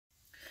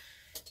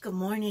Good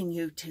morning,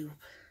 YouTube.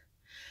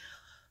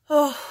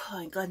 Oh,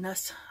 my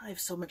goodness. I have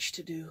so much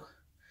to do.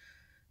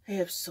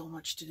 I'm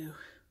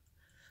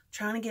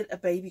trying to get a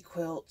baby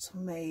quilt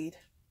made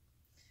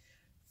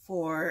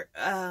for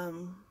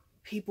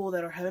people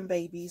that are having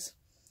babies.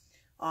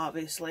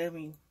 Obviously, I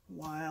mean,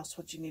 why else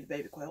would you need a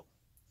baby quilt?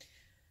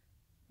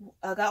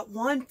 I got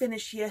one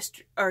finished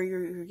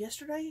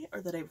yesterday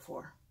or the day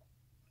before.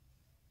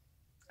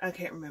 I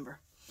can't remember.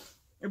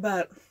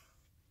 But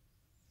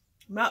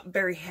I'm not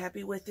very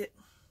happy with it.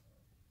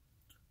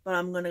 But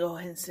I'm going to go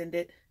ahead and send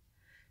it.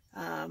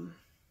 Yeah,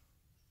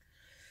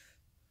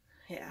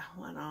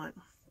 why not?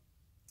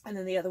 And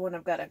then the other one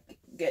I've got to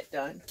get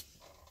done.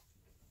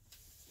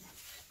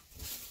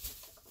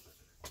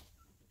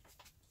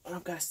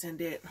 I've got to send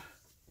it.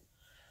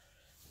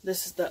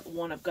 This is the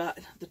one I've got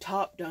the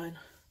top done.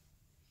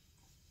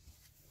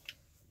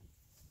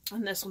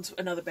 And this one's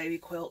another baby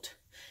quilt.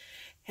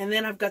 And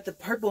then I've got the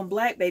purple and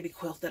black baby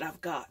quilt that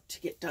I've got to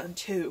get done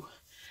too.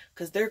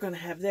 Because they're going to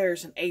have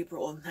theirs in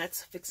April, and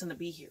that's fixing to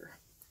be here.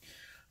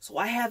 So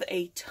I have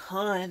a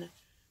ton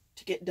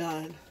to get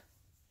done.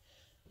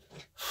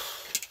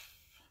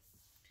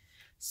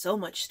 So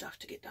much stuff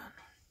to get done.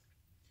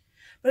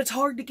 But it's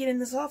hard to get in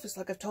this office,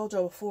 like I've told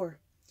y'all before.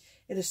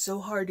 It is so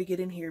hard to get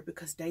in here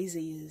because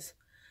Daisy is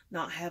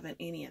not having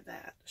any of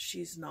that.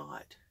 She's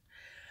not.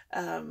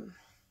 And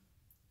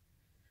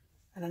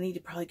I need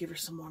to probably give her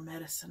some more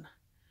medicine.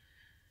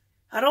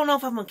 I don't know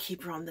if I'm going to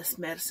keep her on this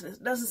medicine.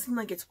 It doesn't seem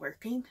like it's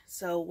working.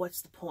 So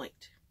what's the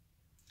point?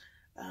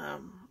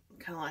 Kind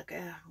of like,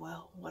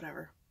 well,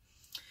 whatever.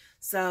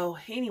 So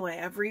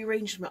anyway, I've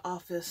rearranged my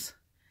office.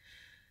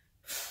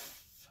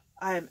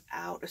 I am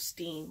out of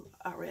steam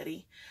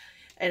already.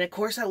 And of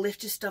course I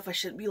lifted stuff I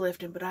shouldn't be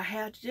lifting, but I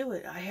had to do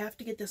it. I have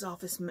to get this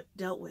office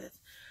dealt with.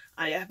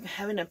 I am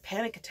having a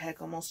panic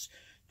attack almost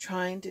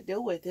trying to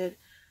deal with it.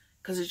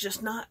 Because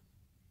it's not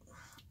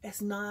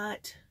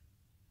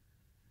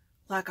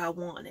like I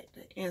wanted.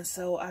 And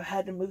so I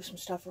had to move some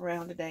stuff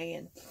around today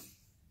and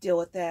deal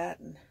with that.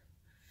 And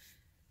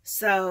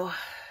so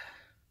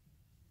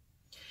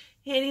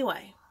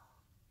anyway,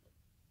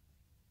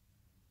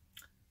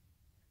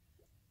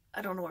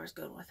 I don't know where I was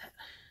going with it.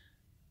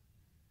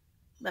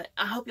 But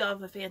I hope y'all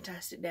have a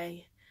fantastic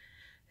day.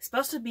 It's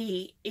supposed to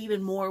be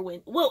even more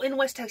wind. Well, in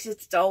West Texas,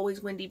 it's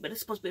always windy, but it's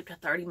supposed to be up to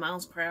 30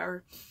 miles per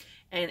hour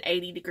and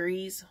 80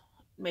 degrees,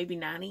 maybe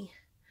 90.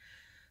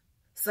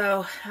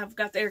 So, I've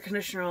got the air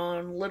conditioner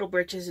on. Little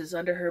Britches is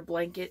under her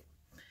blanket,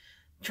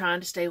 trying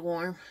to stay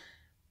warm.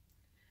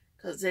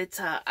 Because it's,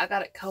 I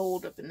got it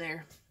cold up in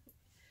there.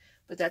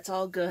 But that's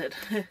all good.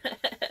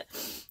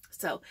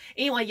 So,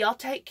 anyway, y'all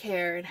take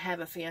care and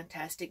have a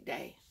fantastic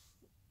day.